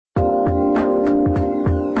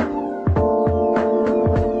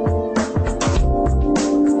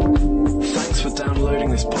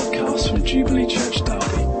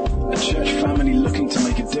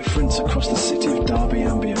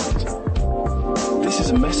is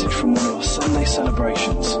a message from one of our Sunday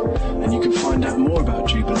celebrations, and you can find out more about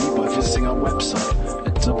Jubilee by visiting our website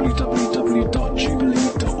at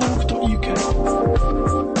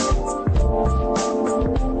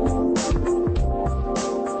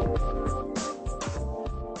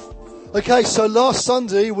Okay, so last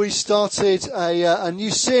Sunday we started a new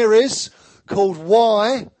series called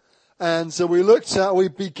Why, and we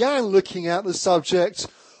began looking at the subject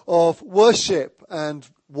of worship, and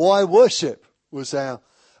why worship was our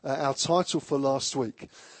title for last week.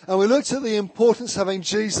 And we looked at the importance of having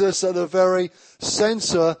Jesus at the very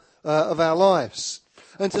centre of our lives.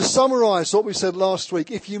 And to summarise what we said last week,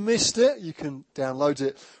 if you missed it, you can download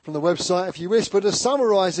it from the website if you wish, but to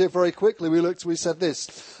summarise it very quickly, we said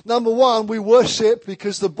this. Number one, we worship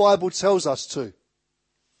because the Bible tells us to.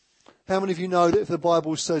 How many of you know that if the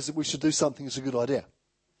Bible says that we should do something, it's a good idea?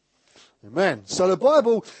 Amen. So the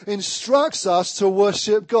Bible instructs us to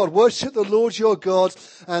worship God. Worship the Lord your God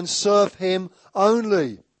and serve him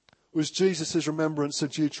only, was Jesus' remembrance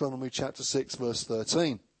of Deuteronomy chapter 6 verse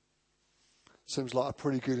 13. Seems like a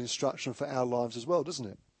pretty good instruction for our lives as well, doesn't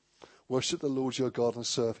it? Worship the Lord your God and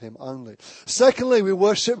serve him only. Secondly, we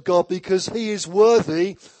worship God because he is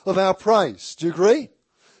worthy of our praise. Do you agree?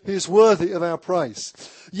 He is worthy of our praise.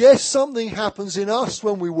 Yes, something happens in us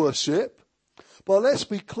when we worship, but let's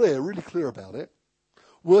be clear, really clear about it.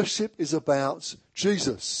 Worship is about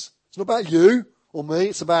Jesus. It's not about you or me,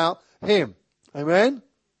 it's about him. Amen?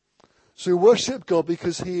 So we worship God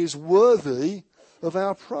because he is worthy of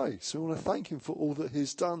our praise. We want to thank him for all that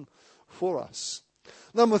he's done for us.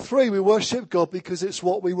 Number three, we worship God because it's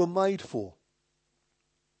what we were made for.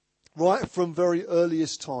 Right from very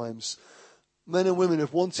earliest times, men and women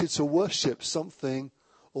have wanted to worship something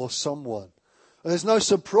or someone. And there's no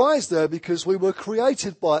surprise there because we were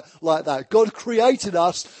created like that. God created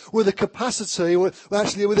us with a capacity, with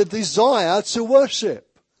a desire to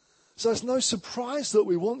worship. So it's no surprise that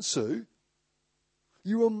we want to.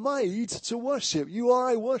 You were made to worship. You are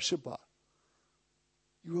a worshipper.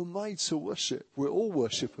 You were made to worship. We're all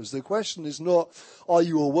worshippers. The question is not, are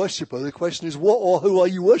you a worshipper? The question is, what or who are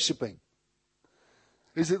you worshipping?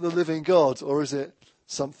 Is it the living God or is it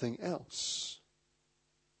something else?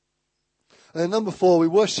 And number four, we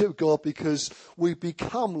worship God because we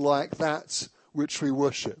become like that which we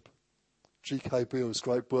worship. G.K. Beale's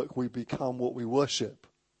great book, We Become What We Worship,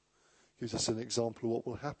 gives us an example of what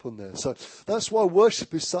will happen there. So that's why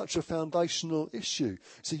worship is such a foundational issue.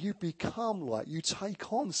 So you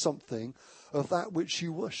take on something of that which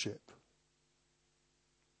you worship.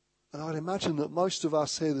 And I'd imagine that most of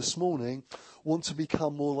us here this morning want to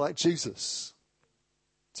become more like Jesus.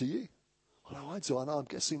 Do you? I know I do. I know I'm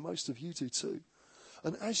guessing most of you do too.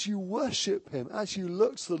 And as you worship him, as you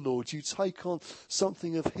look to the Lord, you take on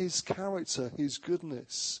something of his character, his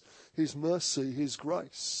goodness, his mercy, his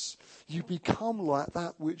grace. You become like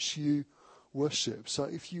that which you worship. So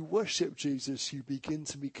if you worship Jesus, you begin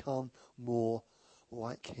to become more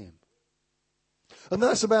like him. And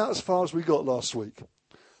that's about as far as we got last week.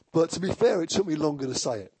 But to be fair, it took me longer to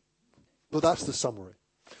say it. But that's the summary.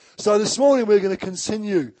 So this morning we're going to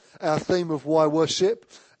continue our theme of why worship,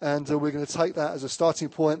 and we're going to take that as a starting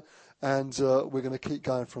point, and we're going to keep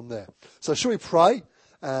going from there. So shall we pray,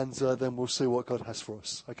 and then we'll see what God has for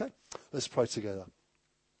us. Okay? Let's pray together.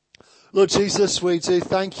 Lord Jesus, we do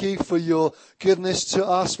thank you for your goodness to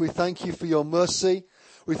us. We thank you for your mercy.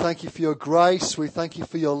 We thank you for your grace. We thank you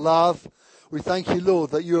for your love. We thank you,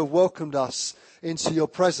 Lord, that you have welcomed us into your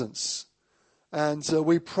presence. And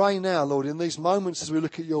we pray now, Lord, in these moments as we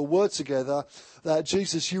look at your word together, that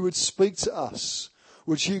Jesus, you would speak to us.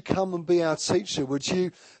 Would you come and be our teacher? Would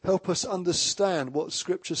you help us understand what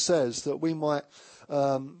Scripture says, that we might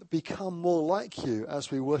become more like you as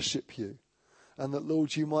we worship you? And that,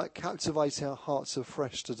 Lord, you might captivate our hearts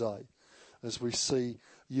afresh today as we see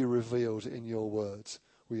you revealed in your word.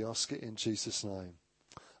 We ask it in Jesus' name.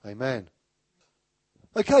 Amen.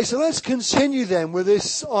 Okay, so let's continue then with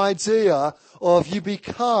this idea of you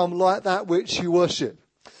become like that which you worship.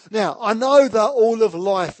 Now, I know that all of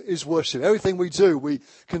life is worship. Everything we do, we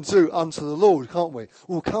can do unto the Lord, can't we?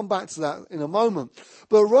 We'll come back to that in a moment.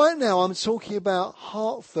 But right now I'm talking about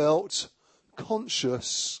heartfelt,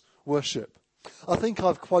 conscious worship. I think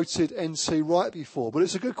I've quoted N.T. Wright before, but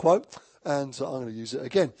it's a good quote. And I'm going to use it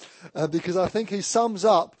again because I think he sums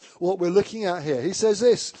up what we're looking at here. He says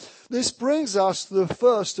this: this brings us to the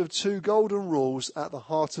first of two golden rules at the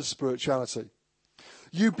heart of spirituality.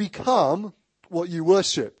 You become what you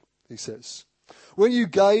worship, he says. When you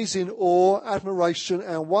gaze in awe, admiration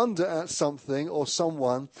and wonder at something or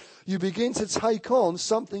someone, you begin to take on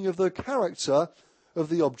something of the character of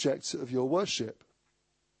the object of your worship.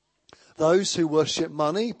 Those who worship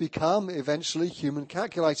money become eventually human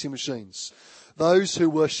calculating machines. Those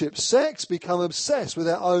who worship sex become obsessed with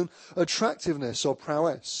their own attractiveness or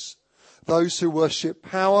prowess. Those who worship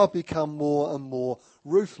power become more and more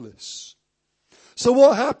ruthless. So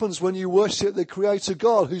what happens when you worship the Creator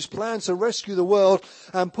God, whose plan to rescue the world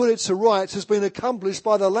and put it to rights has been accomplished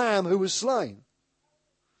by the Lamb who was slain?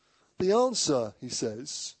 The answer, he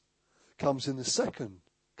says, comes in the second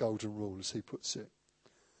golden rule, as he puts it.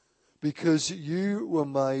 Because you were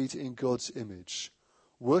made in God's image,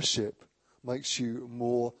 worship makes you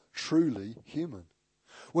more truly human.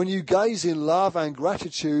 When you gaze in love and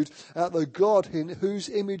gratitude at the God in whose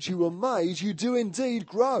image you were made, you do indeed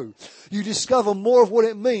grow. You discover more of what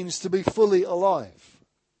it means to be fully alive.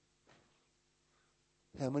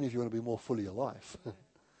 How many of you want to be more fully alive?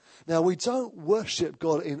 Now, we don't worship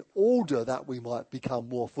God in order that we might become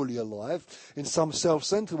more fully alive in some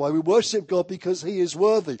self-centered way. We worship God because he is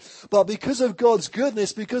worthy. But because of God's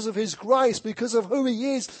goodness, because of his grace, because of who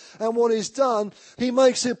he is and what he's done, he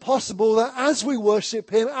makes it possible that as we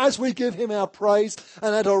worship him, as we give him our praise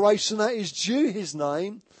and adoration that is due his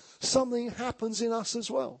name, something happens in us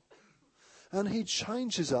as well. And he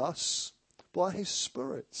changes us by his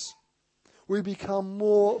Spirit. We become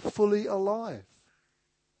more fully alive.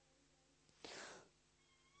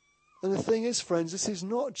 And the thing is, friends, this is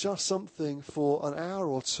not just something for an hour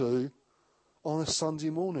or two on a Sunday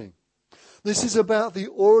morning. This is about the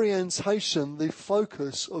orientation, the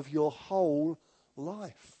focus of your whole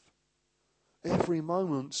life. Every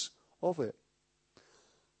moment of it.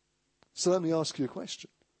 So let me ask you a question.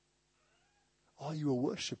 Are you a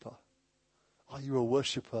worshipper? Are you a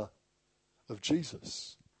worshipper of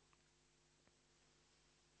Jesus?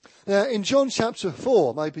 Now, in John chapter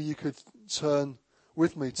 4, maybe you could turn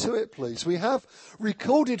with me to it, please. We have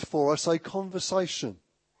recorded for us a conversation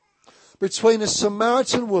between a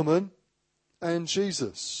Samaritan woman and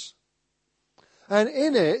Jesus. And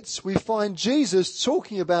in it, we find Jesus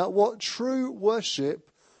talking about what true worship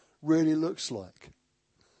really looks like.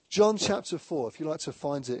 John chapter 4, if you'd like to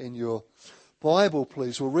find it in your Bible,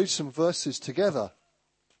 please. We'll read some verses together.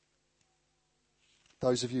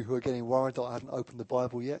 Those of you who are getting worried that I hadn't opened the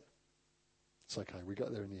Bible yet, it's okay, we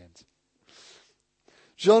got there in the end.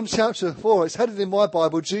 John chapter 4, it's headed in my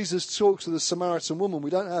Bible, Jesus talks to the Samaritan woman.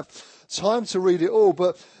 We don't have time to read it all,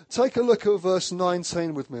 but take a look at verse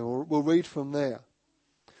 19 with me. We'll read from there.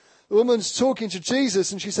 The woman's talking to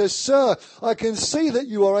Jesus and she says, "Sir, I can see that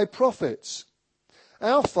you are a prophet.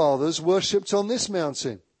 Our fathers worshipped on this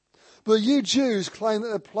mountain, but you Jews claim that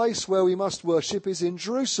the place where we must worship is in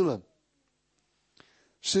Jerusalem."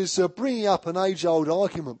 She's bringing up an age-old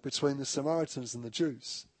argument between the Samaritans and the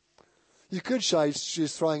Jews. You could say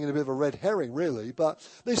she's throwing in a bit of a red herring, really, but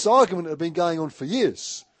this argument had been going on for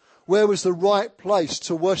years. Where was the right place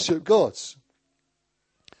to worship God?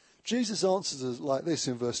 Jesus answers us like this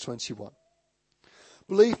in verse 21.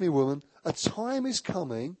 "Believe me, woman, a time is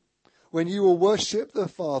coming when you will worship the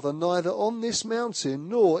Father neither on this mountain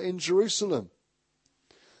nor in Jerusalem.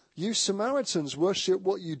 You Samaritans worship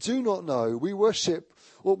what you do not know. We worship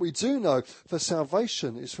what we do know, for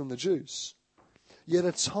salvation is from the Jews. Yet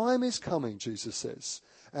a time is coming," Jesus says,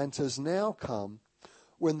 "and has now come,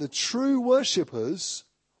 when the true worshippers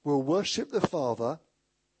will worship the Father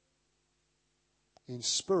in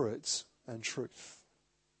spirit and truth.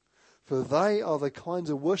 For they are the kind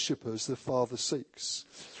of worshippers the Father seeks.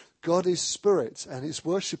 God is spirit, and his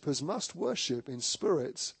worshippers must worship in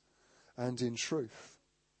spirit and in truth."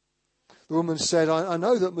 The woman said, I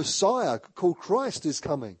know that Messiah, called Christ, is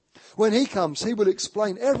coming. When he comes, he will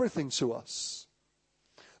explain everything to us.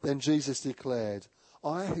 Then Jesus declared,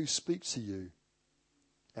 "I who speak to you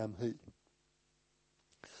am he."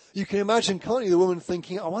 You can imagine, can't you, the woman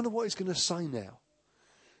thinking, I wonder what he's going to say now.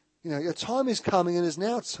 You know, a time is coming and has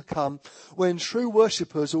now come when true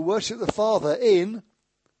worshippers will worship the Father in...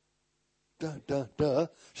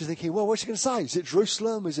 She's thinking, well, what's she going to say? Is it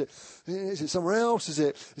Jerusalem? Is it somewhere else? Is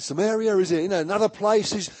it Samaria? Is it another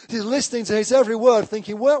place? She's listening to his every word,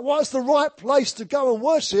 thinking, well, what's the right place to go and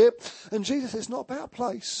worship? And Jesus, it's not about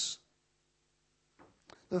place.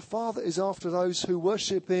 The Father is after those who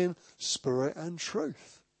worship in spirit and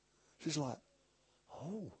truth. She's like,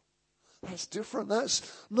 oh, that's different. That's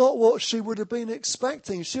not what she would have been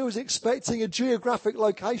expecting. She was expecting a geographic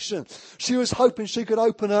location. She was hoping she could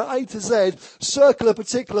open her A to Z, circle a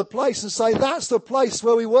particular place and say, that's the place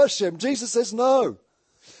where we worship. Jesus says, no,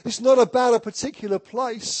 it's not about a particular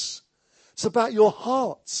place. It's about your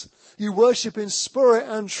heart. You worship in spirit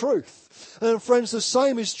and truth. And friends, the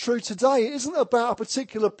same is true today. It isn't about a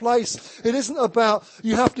particular place. It isn't about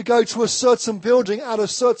you have to go to a certain building at a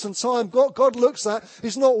certain time. God looks at,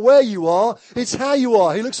 it's not where you are, it's how you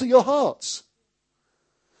are. He looks at your heart.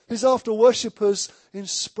 He's after worshippers in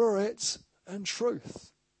spirit and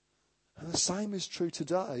truth. And the same is true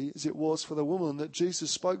today as it was for the woman that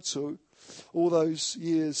Jesus spoke to all those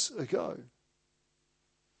years ago.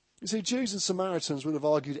 You see, Jews and Samaritans would have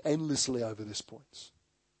argued endlessly over this point.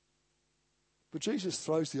 But Jesus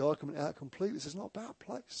throws the argument out completely. He says, it's not about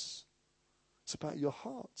place. It's about your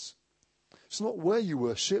heart. It's not where you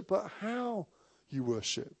worship, but how you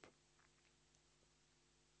worship.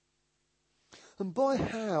 And by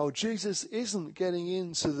how, Jesus isn't getting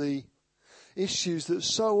into the issues that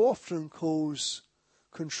so often cause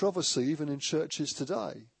controversy, even in churches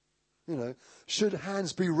today. You know, should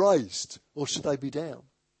hands be raised or should they be down?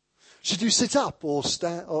 Should you sit up or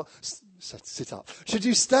stand? Or sit up. Should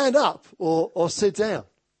you stand up or sit down?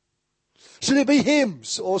 Should it be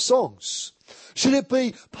hymns or songs? Should it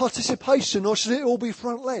be participation or should it all be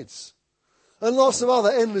front-led? And lots of other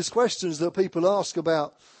endless questions that people ask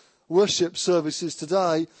about worship services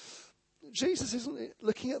today. Jesus isn't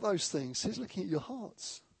looking at those things. He's looking at your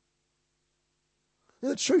hearts.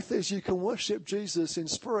 The truth is you can worship Jesus in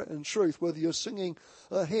spirit and truth, whether you're singing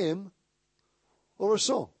a hymn or a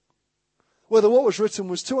song. Whether what was written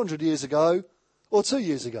was 200 years ago or 2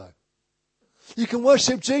 years ago. You can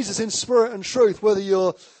worship Jesus in spirit and truth, whether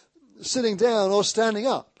you're sitting down or standing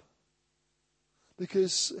up.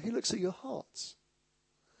 Because he looks at your hearts.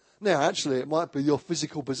 Now, actually, it might be your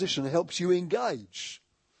physical position that helps you engage.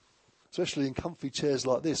 Especially in comfy chairs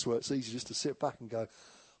like this, where it's easy just to sit back and go,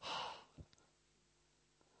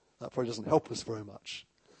 that probably doesn't help us very much.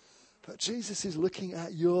 But Jesus is looking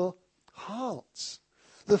at your hearts.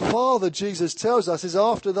 The Father, Jesus tells us, is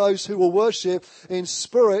after those who will worship in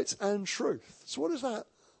spirit and truth. So what does that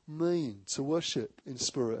mean, to worship in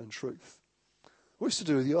spirit and truth? What's to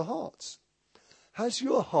do with your hearts? Has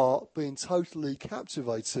your heart been totally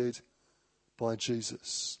captivated by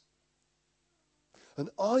Jesus?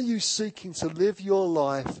 And are you seeking to live your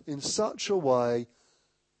life in such a way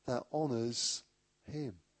that honours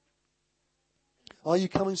him? Are you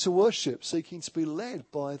coming to worship seeking to be led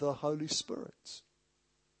by the Holy Spirit?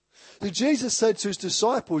 Jesus said to his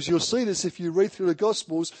disciples, you'll see this if you read through the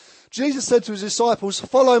Gospels, Jesus said to his disciples,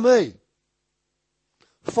 follow me.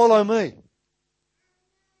 Follow me.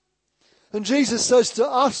 And Jesus says to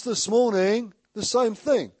us this morning the same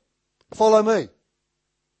thing. Follow me.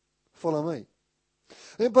 Follow me.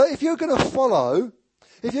 But if you're going to follow,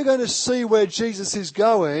 if you're going to see where Jesus is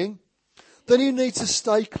going, then you need to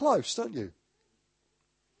stay close, don't you?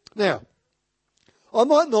 Now, I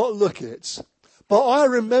might not look it, but I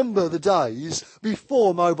remember the days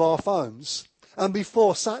before mobile phones and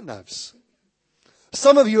before sat-navs.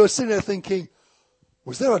 Some of you are sitting there thinking,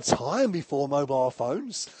 was there a time before mobile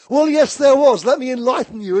phones? Well, yes, there was. Let me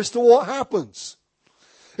enlighten you as to what happens.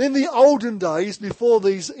 In the olden days, before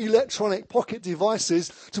these electronic pocket devices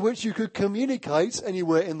to which you could communicate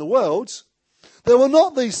anywhere in the world, there were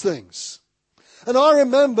not these things. And I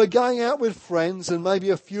remember going out with friends, and maybe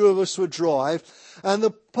a few of us would drive, and the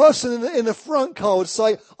person in the front car would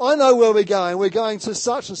say, I know where we're going. We're going to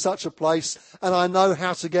such and such a place, and I know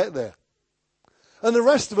how to get there. And the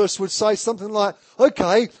rest of us would say something like,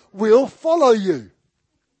 okay, we'll follow you.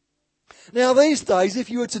 Now these days, if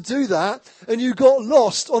you were to do that and you got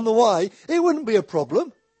lost on the way, it wouldn't be a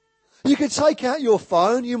problem. You could take out your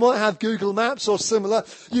phone, you might have Google Maps or similar,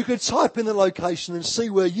 you could type in the location and see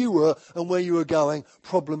where you were and where you were going,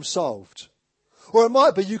 problem solved. Or it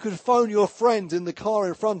might be you could phone your friend in the car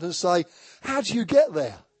in front and say, how do you get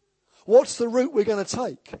there? What's the route we're going to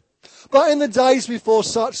take? But in the days before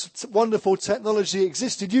such wonderful technology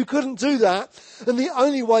existed, you couldn't do that. And the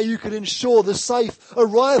only way you could ensure the safe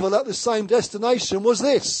arrival at the same destination was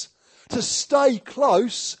this, to stay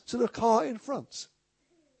close to the car in front.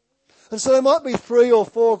 And so there might be 3 or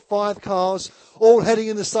 4 or 5 cars all heading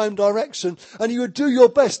in the same direction, and you would do your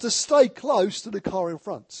best to stay close to the car in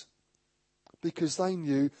front. Because they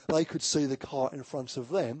knew they could see the car in front of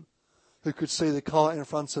them, who could see the car in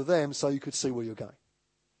front of them, so you could see where you're going.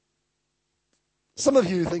 Some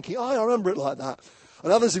of you are thinking, I remember it like that.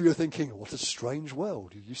 And others of you are thinking, what a strange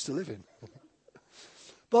world you used to live in.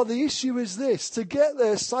 But the issue is this, to get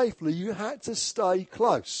there safely, you had to stay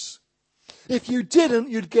close. If you didn't,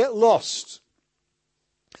 you'd get lost.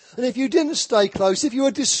 And if you didn't stay close, if you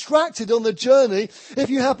were distracted on the journey, if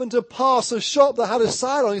you happened to pass a shop that had a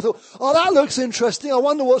sale on, you thought, oh, that looks interesting, I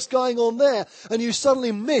wonder what's going on there, and you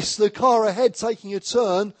suddenly miss the car ahead taking a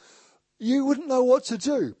turn, you wouldn't know what to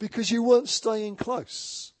do because you weren't staying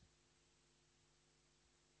close.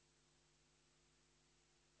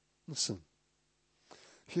 Listen,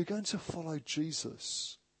 if you're going to follow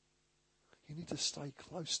Jesus, you need to stay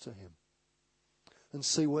close to him and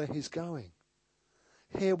see where he's going.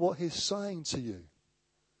 Hear what he's saying to you.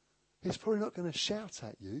 He's probably not going to shout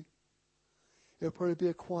at you. It'll probably be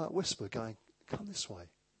a quiet whisper going, come this way.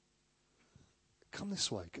 Come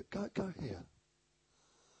this way. Go here.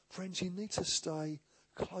 Friends, you need to stay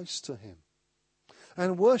close to him.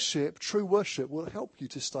 And worship, true worship, will help you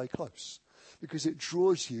to stay close because it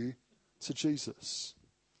draws you to Jesus.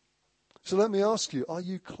 So let me ask you, are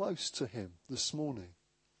you close to him this morning?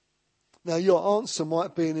 Now your answer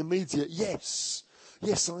might be an immediate yes.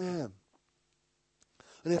 Yes, I am.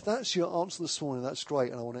 And if that's your answer this morning, that's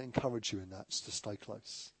great, and I want to encourage you in that, to stay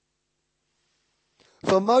close.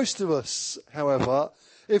 For most of us, however,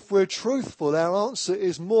 if we're truthful, our answer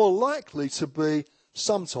is more likely to be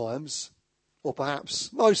sometimes, or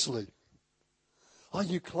perhaps mostly. Are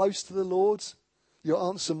you close to the Lord? Your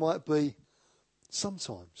answer might be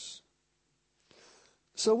sometimes.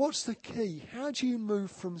 So what's the key? How do you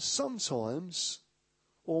move from sometimes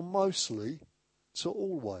or mostly to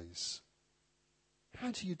always?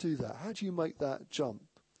 How do you do that? How do you make that jump?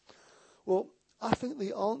 Well, I think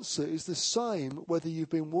the answer is the same whether you've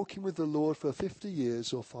been walking with the Lord for 50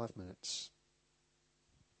 years or 5 minutes.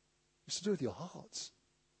 It's to do with your heart.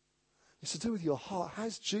 It's to do with your heart.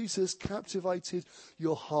 Has Jesus captivated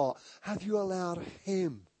your heart? Have you allowed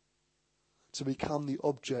him to become the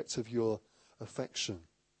object of your affection?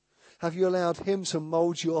 Have you allowed him to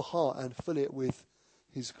mould your heart and fill it with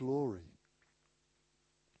his glory?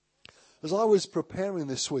 As I was preparing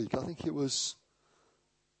this week, I think it was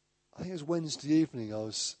Wednesday evening, I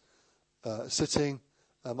was sitting,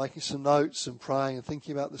 making some notes and praying and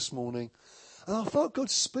thinking about this morning. And I felt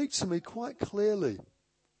God speak to me quite clearly.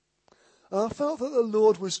 And I felt that the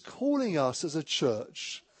Lord was calling us as a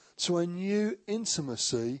church to a new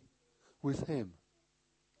intimacy with him.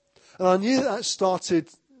 And I knew that started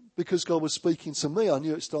because God was speaking to me. I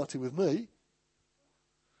knew it started with me.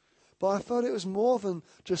 But I felt it was more than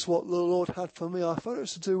just what the Lord had for me. I felt it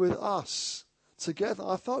was to do with us together.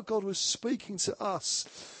 I felt God was speaking to us,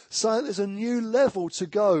 saying there's a new level to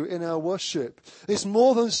go in our worship. It's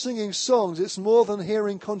more than singing songs. It's more than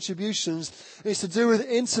hearing contributions. It's to do with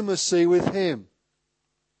intimacy with him.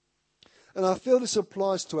 And I feel this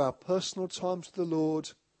applies to our personal times with the Lord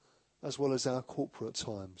as well as our corporate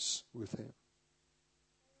times with him.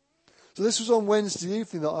 So this was on Wednesday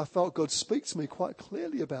evening that I felt God speak to me quite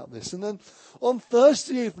clearly about this. And then on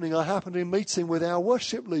Thursday evening, I happened to be meeting with our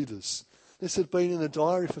worship leaders. This had been in the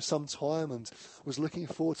diary for some time and was looking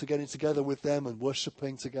forward to getting together with them and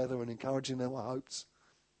worshipping together and encouraging them, I hoped.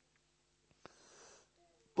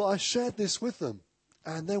 But I shared this with them,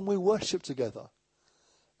 and then we worshipped together.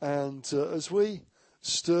 And as we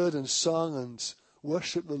stood and sung and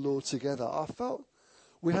worshipped the Lord together, I felt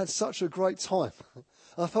we had such a great time.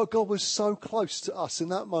 I felt God was so close to us in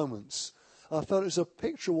that moment. I felt it was a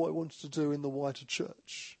picture of what he wanted to do in the wider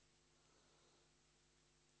church.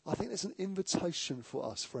 I think there's an invitation for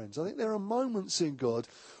us, friends. I think there are moments in God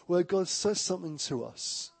where God says something to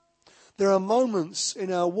us. There are moments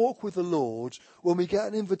in our walk with the Lord when we get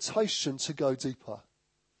an invitation to go deeper.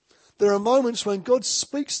 There are moments when God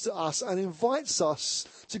speaks to us and invites us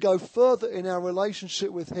to go further in our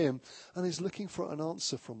relationship with him, and he's looking for an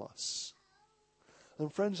answer from us.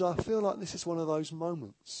 And friends, I feel like this is one of those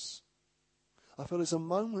moments. I feel there's a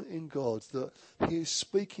moment in God that he is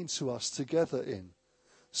speaking to us together in,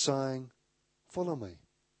 saying, follow me,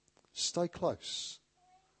 stay close.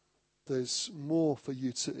 There's more for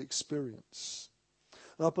you to experience.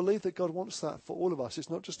 And I believe that God wants that for all of us. It's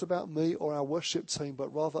not just about me or our worship team,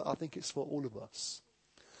 but rather I think it's for all of us.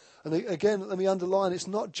 And again, let me underline, it's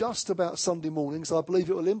not just about Sunday mornings. I believe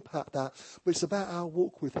it will impact that, but it's about our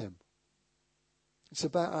walk with him. It's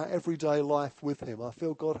about our everyday life with him. I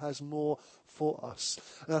feel God has more for us.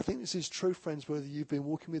 And I think this is true, friends, whether you've been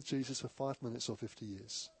walking with Jesus for 5 minutes or 50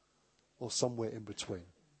 years or somewhere in between.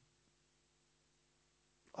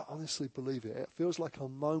 I honestly believe it. It feels like a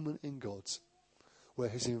moment in God where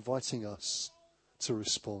he's inviting us to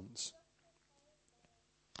respond.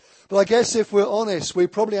 But I guess if we're honest, we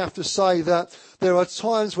probably have to say that there are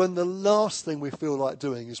times when the last thing we feel like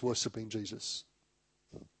doing is worshipping Jesus.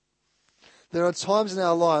 There are times in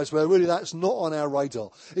our lives where really that's not on our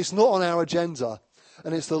radar. It's not on our agenda.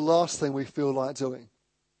 And it's the last thing we feel like doing.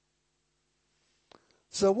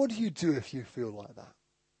 So what do you do if you feel like that?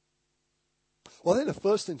 Well, I think the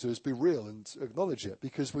first thing to do is be real and acknowledge it,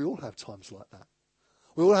 because we all have times like that.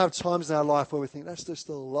 We all have times in our life where we think, that's just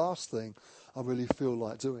the last thing I really feel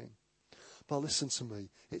like doing. But listen to me,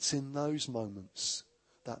 it's in those moments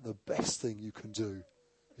that the best thing you can do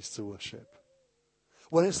is to worship.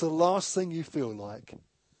 When it's the last thing you feel like,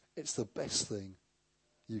 it's the best thing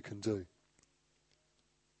you can do.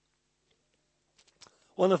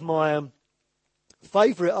 One of my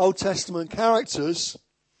favourite Old Testament characters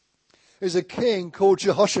is a king called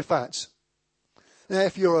Jehoshaphat. Now,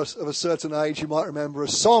 if you're of a certain age, you might remember a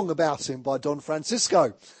song about him by Don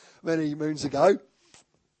Francisco many moons ago.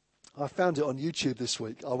 I found it on YouTube this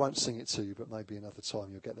week. I won't sing it to you, but maybe another time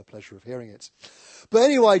you'll get the pleasure of hearing it. But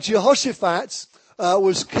anyway, Jehoshaphat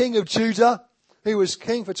was king of Judah. He was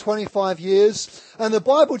king for 25 years. And the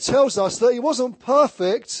Bible tells us that he wasn't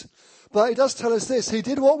perfect, but it does tell us this. He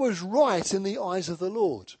did what was right in the eyes of the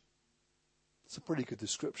Lord. It's a pretty good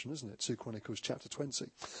description, isn't it? 2 Chronicles chapter 20.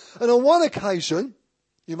 And on one occasion,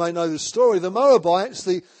 you may know the story, the Moabites,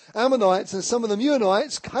 the Ammonites and some of the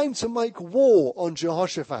Meunites came to make war on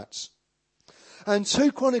Jehoshaphat. And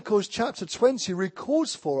 2 Chronicles chapter 20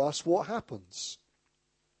 records for us what happens.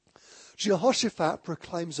 Jehoshaphat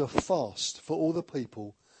proclaims a fast for all the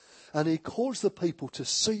people, and he calls the people to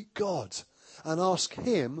seek God and ask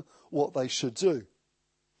him what they should do.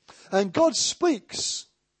 And God speaks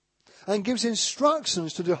and gives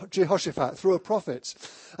instructions to Jehoshaphat through a prophet.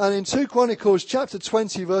 And in 2 Chronicles chapter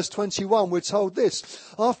 20 verse 21 we're told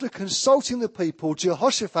this. After consulting the people,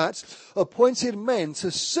 Jehoshaphat appointed men to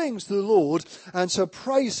sing to the Lord and to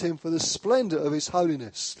praise him for the splendour of his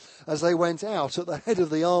holiness as they went out at the head of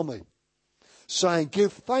the army, saying,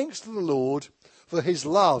 "Give thanks to the Lord, for his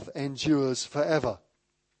love endures forever."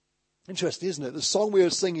 Interesting, isn't it? The song we were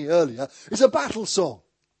singing earlier is a battle song.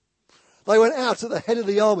 They went out at the head of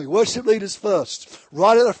the army, worship leaders first,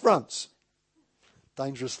 right at the front.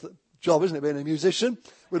 Dangerous job, isn't it, being a musician?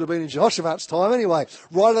 Would have been in Jehoshaphat's time anyway.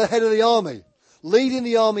 Right at the head of the army, leading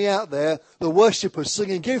the army out there, the worshippers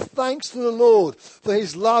singing, "Give thanks to the Lord, for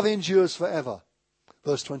his love endures forever."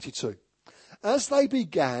 Verse 22. As they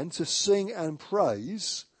began to sing and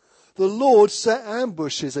praise, the Lord set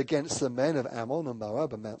ambushes against the men of Ammon and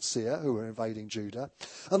Moab and Mount Seir who were invading Judah,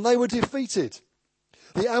 and they were defeated.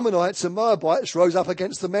 The Ammonites and Moabites rose up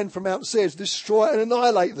against the men from Mount Seir to destroy and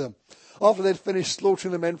annihilate them. After they'd finished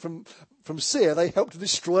slaughtering the men from Seir, they helped to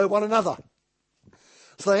destroy one another.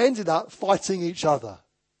 So they ended up fighting each other,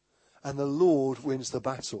 and the Lord wins the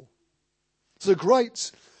battle. It's a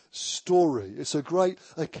great story. It's a great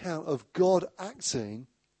account of God acting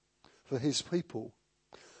for his people.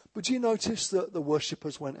 But do you notice that the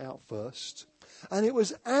worshippers went out first? And it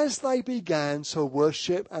was as they began to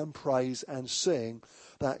worship and praise and sing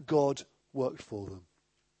that God worked for them.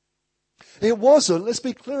 It wasn't, let's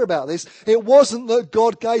be clear about this, it wasn't that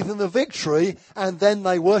God gave them the victory and then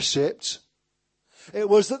they worshipped. It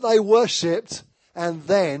was that they worshipped and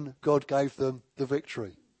then God gave them the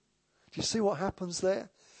victory. Do you see what happens there?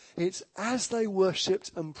 It's as they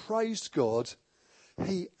worshipped and praised God,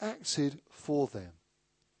 he acted for them.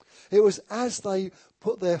 It was as they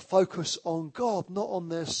put their focus on God, not on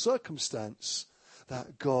their circumstance,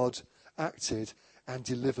 that God acted and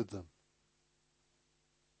delivered them.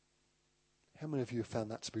 How many of you have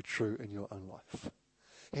found that to be true in your own life?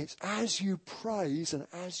 It's as you praise and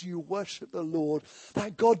as you worship the Lord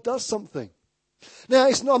that God does something. Now,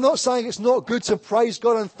 I'm not saying it's not good to praise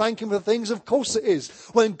God and thank him for things. Of course it is.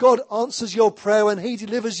 When God answers your prayer and he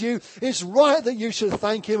delivers you, it's right that you should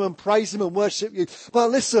thank him and praise him and worship you. But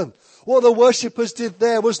listen, what the worshippers did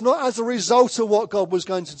there was not as a result of what God was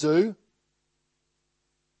going to do.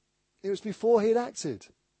 It was before he had acted.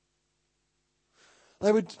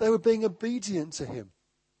 They were being obedient to him.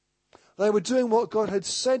 They were doing what God had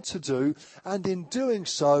said to do, and in doing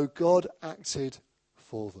so, God acted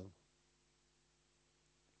for them.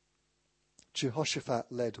 Jehoshaphat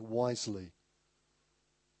led wisely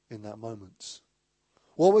in that moment.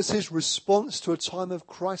 What was his response to a time of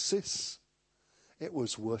crisis? It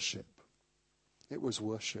was worship. It was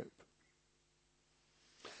worship.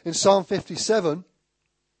 In Psalm 57,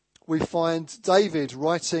 we find David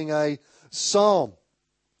writing a psalm.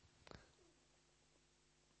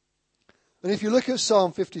 And if you look at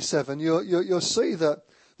Psalm 57, you'll see that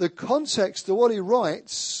the context of what he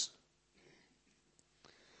writes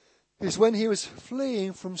is when he was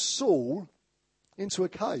fleeing from Saul into a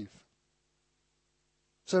cave.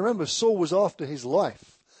 So remember, Saul was after his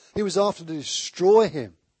life. He was after to destroy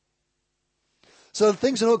him. So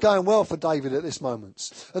things are not going well for David at this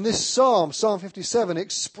moment. And this Psalm 57,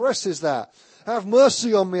 expresses that. Have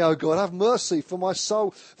mercy on me, O God, have mercy for my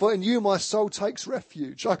soul, for in you my soul takes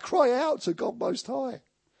refuge. I cry out to God Most High.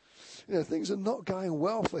 things are not going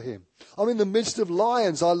well for him. I'm in the midst of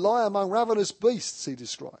lions. I lie among ravenous beasts, he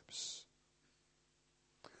describes.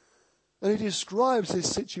 And he describes his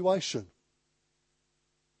situation.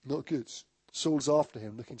 Not good. Saul's after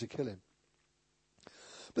him, looking to kill him.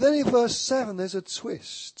 But then in verse 7, there's a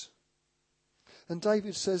twist. And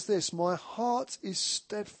David says this, my heart is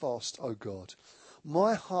steadfast, O God.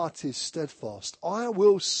 My heart is steadfast. I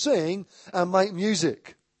will sing and make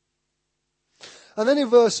music. And then in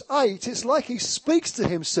verse 8, it's like he speaks to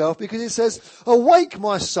himself because he says, awake,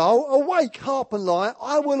 my soul, awake, harp and lyre,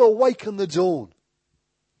 I will awaken the dawn.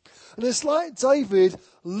 And it's like David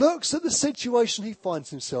looks at the situation he finds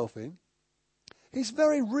himself in. He's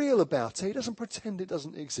very real about it. He doesn't pretend it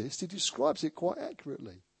doesn't exist. He describes it quite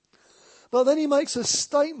accurately. But then he makes a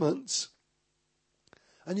statement,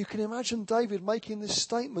 and you can imagine David making this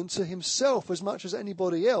statement to himself as much as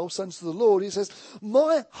anybody else and to the Lord. He says,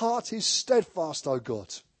 my heart is steadfast, O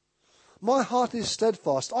God. My heart is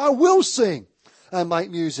steadfast. I will sing and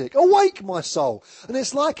make music. Awake, my soul. And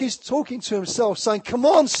it's like he's talking to himself saying, come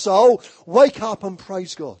on, soul, wake up and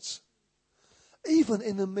praise God. Even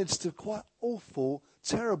in the midst of quite awful,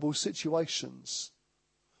 terrible situations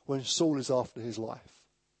when Saul is after his life.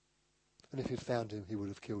 And if he'd found him, he would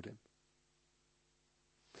have killed him.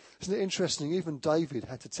 Isn't it interesting? Even David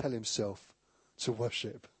had to tell himself to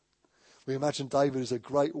worship. We imagine David as a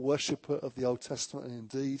great worshipper of the Old Testament, and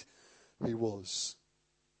indeed he was.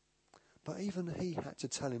 But even he had to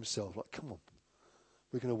tell himself, like, come on,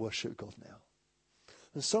 we're going to worship God now.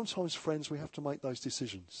 And sometimes, friends, we have to make those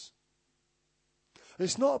decisions. And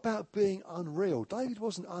it's not about being unreal. David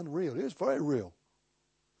wasn't unreal. He was very real.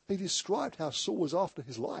 He described how Saul was after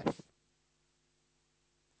his life.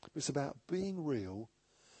 It's about being real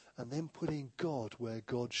and then putting God where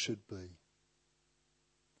God should be.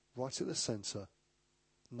 Right at the centre,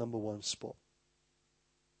 number one spot.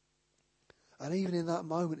 And even in that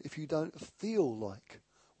moment, if you don't feel like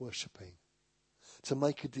worshipping, to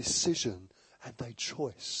make a decision and a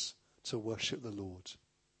choice to worship the Lord.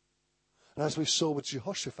 And as we saw with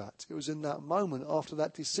Jehoshaphat, it was in that moment after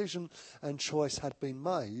that decision and choice had been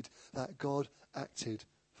made that God acted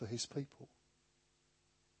for his people.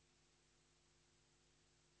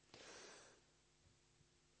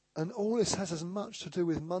 And all this has as much to do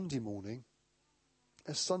with Monday morning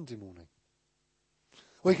as Sunday morning.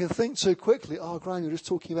 We can think too quickly, oh, Graham, you're just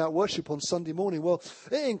talking about worship on Sunday morning. Well,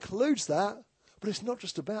 it includes that, but it's not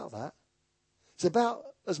just about that. It's about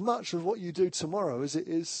as much of what you do tomorrow as it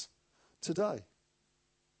is today.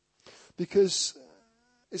 Because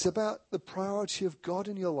it's about the priority of God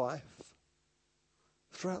in your life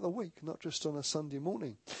throughout the week, not just on a Sunday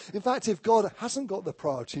morning. In fact, if God hasn't got the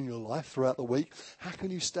priority in your life throughout the week, how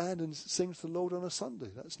can you stand and sing to the Lord on a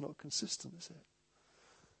Sunday? That's not consistent, is it?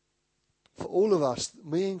 For all of us,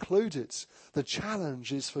 me included, the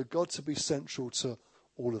challenge is for God to be central to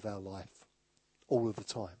all of our life, all of the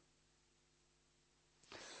time.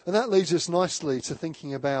 And that leads us nicely to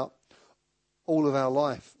thinking about all of our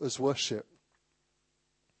life as worship.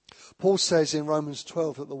 Paul says in Romans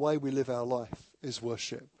 12 that the way we live our life is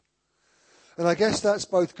worship. And I guess that's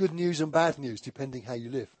both good news and bad news, depending how you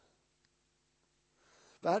live.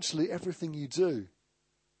 But actually, everything you do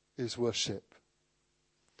is worship.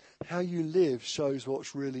 How you live shows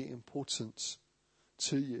what's really important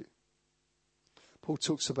to you. Paul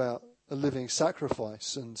talks about a living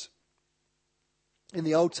sacrifice, and in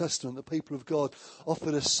the Old Testament, the people of God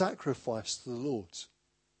offered a sacrifice to the Lord,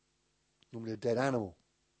 normally a dead animal.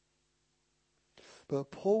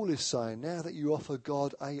 But Paul is saying now that you offer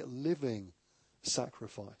God a living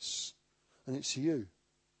sacrifice, and it's you.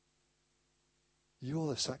 You're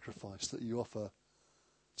the sacrifice that you offer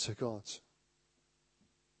to God.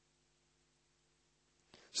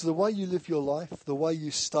 So the way you live your life, the way you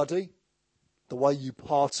study, the way you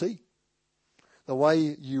party, the way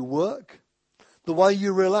you work, the way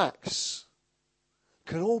you relax,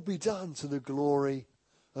 can all be done to the glory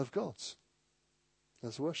of God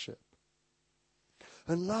as worship.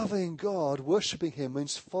 And loving God, worshipping him,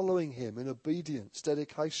 means following him in obedience,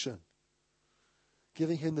 dedication,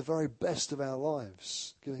 giving him the very best of our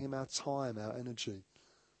lives, giving him our time, our energy,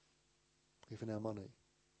 even our money.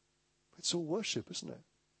 It's all worship, isn't it?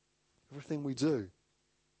 Everything we do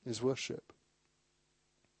is worship.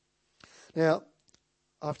 Now,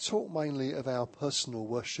 I've talked mainly of our personal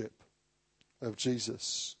worship of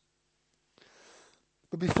Jesus.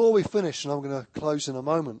 But before we finish, and I'm going to close in a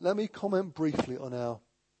moment, let me comment briefly on our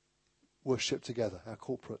worship together, our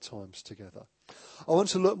corporate times together. I want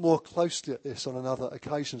to look more closely at this on another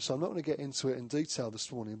occasion, so I'm not going to get into it in detail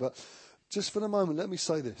this morning, but just for the moment, let me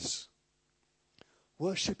say this.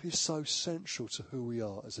 Worship is so central to who we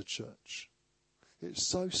are as a church. It's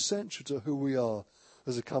so central to who we are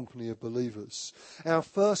as a company of believers. Our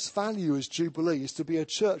first value as Jubilee is to be a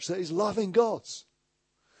church that is loving God.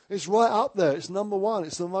 It's right up there. It's number one.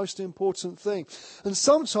 It's the most important thing. And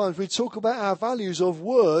sometimes we talk about our values of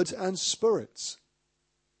word and spirit.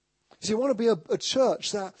 So you want to be a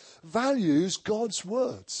church that values God's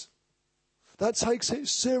words, that takes it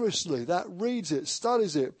seriously, that reads it,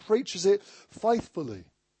 studies it, preaches it faithfully.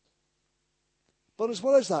 But as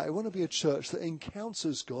well as that, we want to be a church that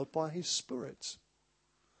encounters God by his Spirit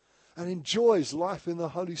and enjoys life in the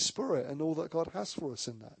Holy Spirit and all that God has for us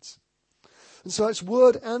in that. And so it's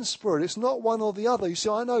word and spirit. It's not one or the other. You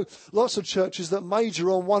see, I know lots of churches that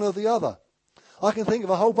major on one or the other. I can think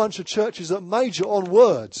of a whole bunch of churches that major on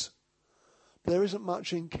words. There isn't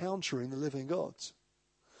much encountering the living God.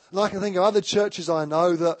 And I can think of other churches I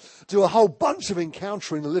know that do a whole bunch of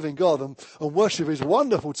encountering the living God, and worship is a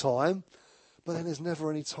wonderful time, but then there's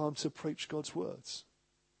never any time to preach God's words.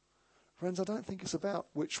 Friends, I don't think it's about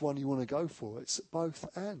which one you want to go for. It's both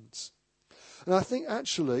ends. And I think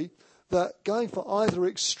actually that going for either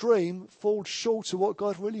extreme falls short of what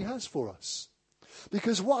God really has for us.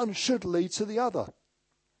 Because one should lead to the other.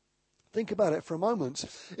 Think about it for a moment.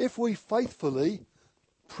 If we faithfully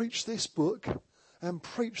preach this book and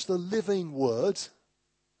preach the living word,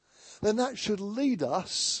 then that should lead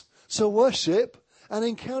us to worship and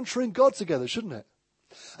encountering God together, shouldn't it?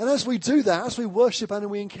 And as we do that, as we worship and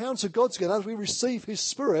we encounter God together, as we receive his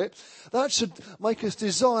Spirit, that should make us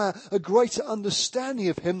desire a greater understanding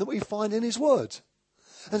of him that we find in his word.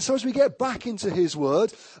 And so as we get back into his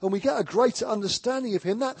word and we get a greater understanding of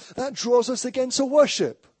him, that draws us again to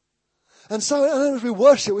worship. And so and then as we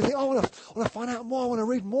worship, we think, I want to find out more. I want to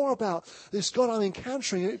read more about this God I'm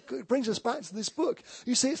encountering. It brings us back to this book.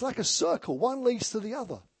 You see, it's like a circle. One leads to the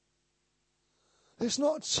other. It's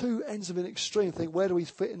not two ends of an extreme thing. Where do we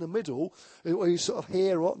fit in the middle? Are you sort of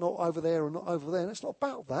here or not over there or not over there? And it's not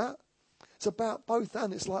about that. It's about both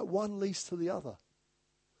and. It's like one leads to the other.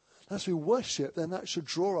 As we worship, then that should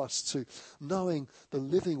draw us to knowing the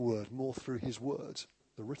living word more through his word,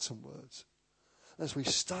 the written word. As we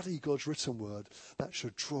study God's written word, that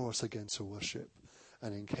should draw us again to worship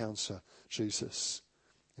and encounter Jesus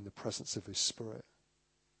in the presence of his Spirit.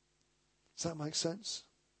 Does that make sense?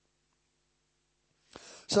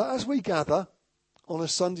 So as we gather on a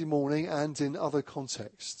Sunday morning and in other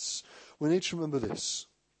contexts, we need to remember this.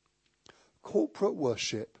 Corporate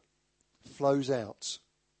worship flows out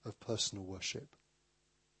of personal worship.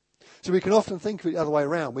 So we can often think of it the other way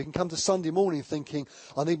around. We can come to Sunday morning thinking,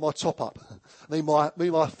 I need my top up. I need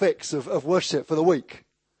my fix of worship for the week.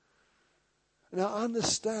 Now, I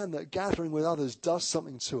understand that gathering with others does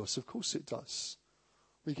something to us. Of course it does.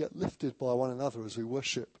 We get lifted by one another as we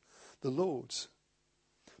worship the Lord.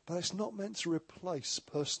 But it's not meant to replace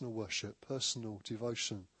personal worship, personal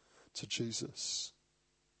devotion to Jesus.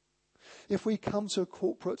 If we come to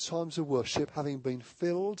corporate times of worship having been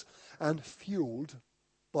filled and fueled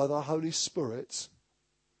by the Holy Spirit,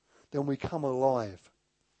 then we come alive,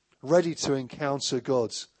 ready to encounter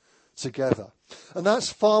God together. And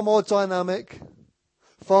that's far more dynamic,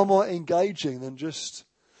 far more engaging than just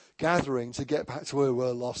gathering to get back to where we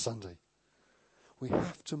were last Sunday. We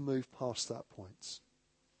have to move past that point.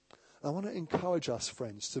 I want to encourage us,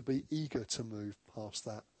 friends, to be eager to move past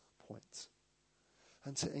that point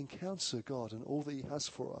and to encounter God and all that he has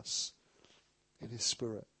for us in his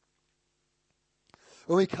Spirit.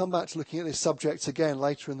 When we come back to looking at this subject again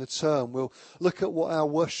later in the term, we'll look at what our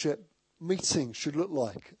worship meeting should look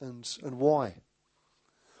like and why.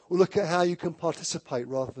 We'll look at how you can participate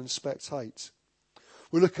rather than spectate.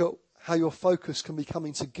 We'll look at how your focus can be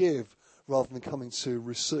coming to give rather than coming to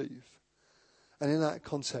receive. And in that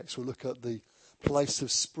context, we'll look at the place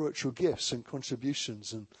of spiritual gifts and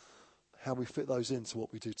contributions and how we fit those into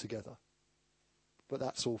what we do together. But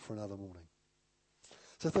that's all for another morning.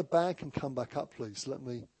 So if the band can come back up, please, let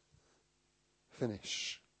me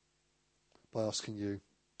finish by asking you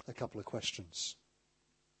a couple of questions.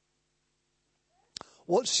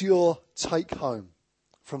 What's your take home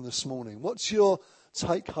from this morning? What's your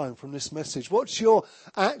take home from this message? What's your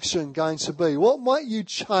action going to be? What might you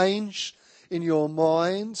change in your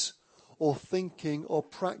mind or thinking or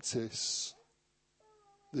practice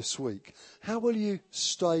this week? How will you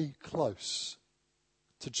stay close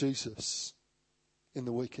to Jesus in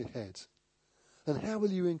the week ahead? And how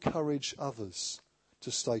will you encourage others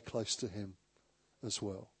to stay close to him as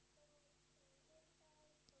well?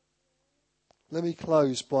 Let me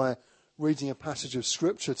close by reading a passage of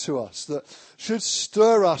scripture to us that should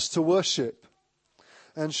stir us to worship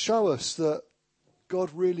and show us that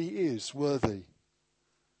God really is worthy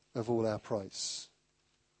of all our praise.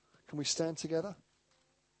 Can we stand together?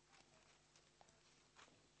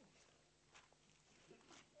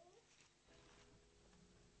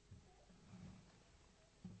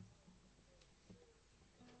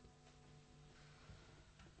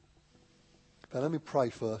 But let me pray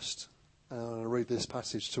first. And I'm going to read this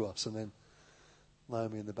passage to us, and then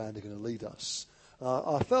Naomi and the band are going to lead us.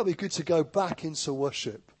 I felt it'd be good to go back into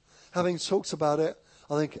worship. Having talked about it,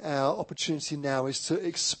 I think our opportunity now is to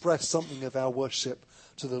express something of our worship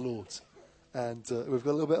to the Lord. And we've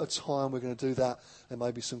got a little bit of time. We're going to do that, and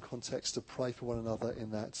maybe some context to pray for one another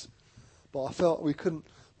in that. But I felt we couldn't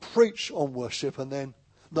preach on worship and then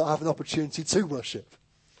not have an opportunity to worship.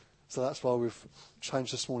 So that's why we've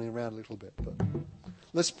changed this morning around a little bit. But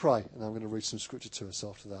let's pray, and I'm going to read some scripture to us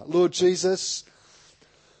after that. Lord Jesus,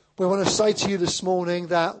 we want to say to you this morning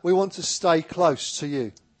that we want to stay close to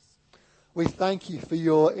you. We thank you for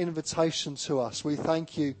your invitation to us. We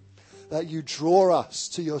thank you that you draw us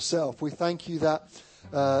to yourself. We thank you that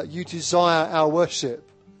you desire our worship.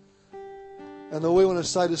 And Lord, we want to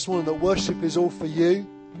say this morning that worship is all for you.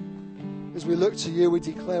 As we look to you, we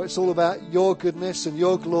declare it's all about your goodness and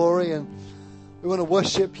your glory. And we want to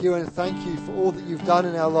worship you and thank you for all that you've done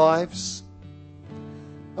in our lives.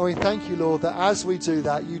 And we thank you, Lord, that as we do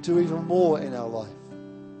that, you do even more in our life.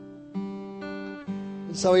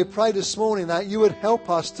 And so we pray this morning that you would help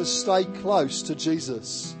us to stay close to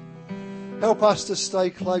Jesus. Help us to stay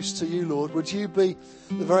close to you, Lord. Would you be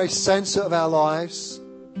the very centre of our lives?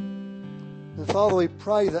 And Father, we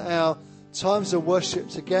pray that our times of worship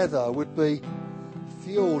together would be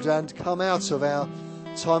fueled and come out of our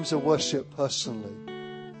times of worship personally.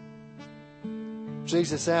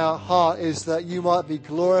 Jesus, our heart is that you might be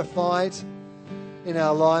glorified in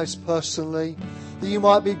our lives personally, that you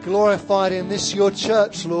might be glorified in this, your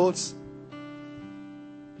church, Lord,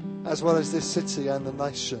 as well as this city and the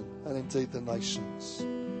nation, and indeed the nations.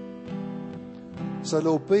 So,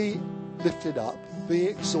 Lord, be lifted up, be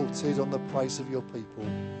exalted on the praise of your people,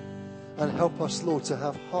 and help us, Lord, to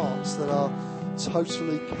have hearts that are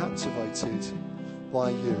totally captivated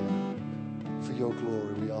by you. For your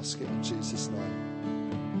glory, we ask it in Jesus' name.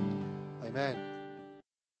 Amen.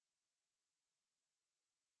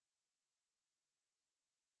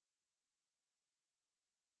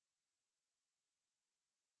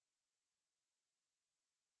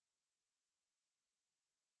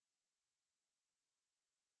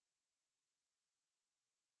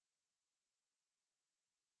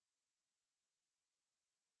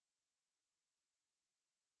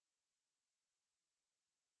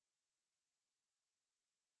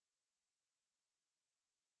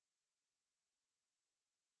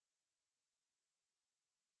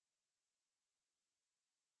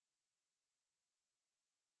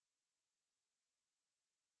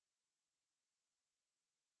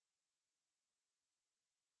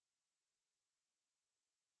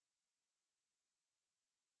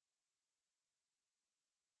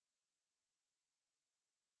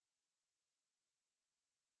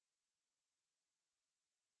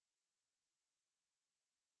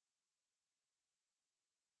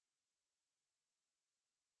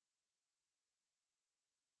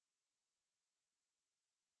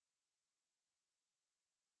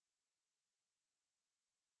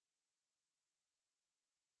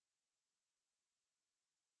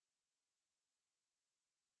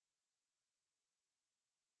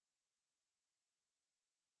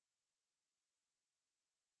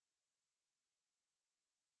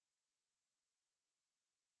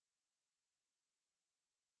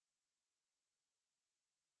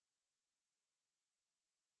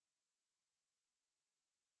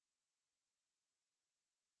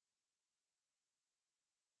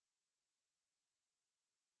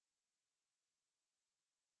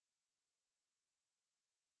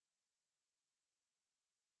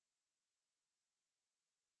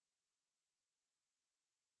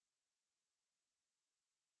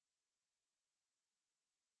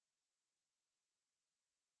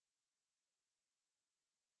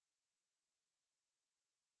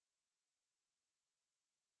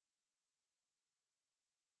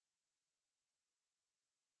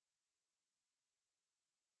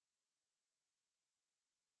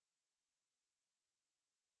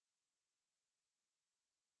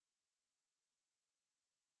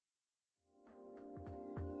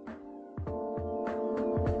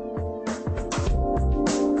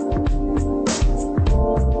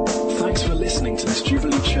 Thanks for listening to this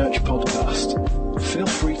Jubilee Church podcast. Feel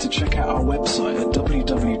free to check out our website at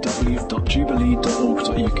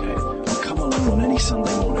www.jubilee.org.uk or come along on any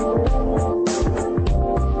Sunday morning.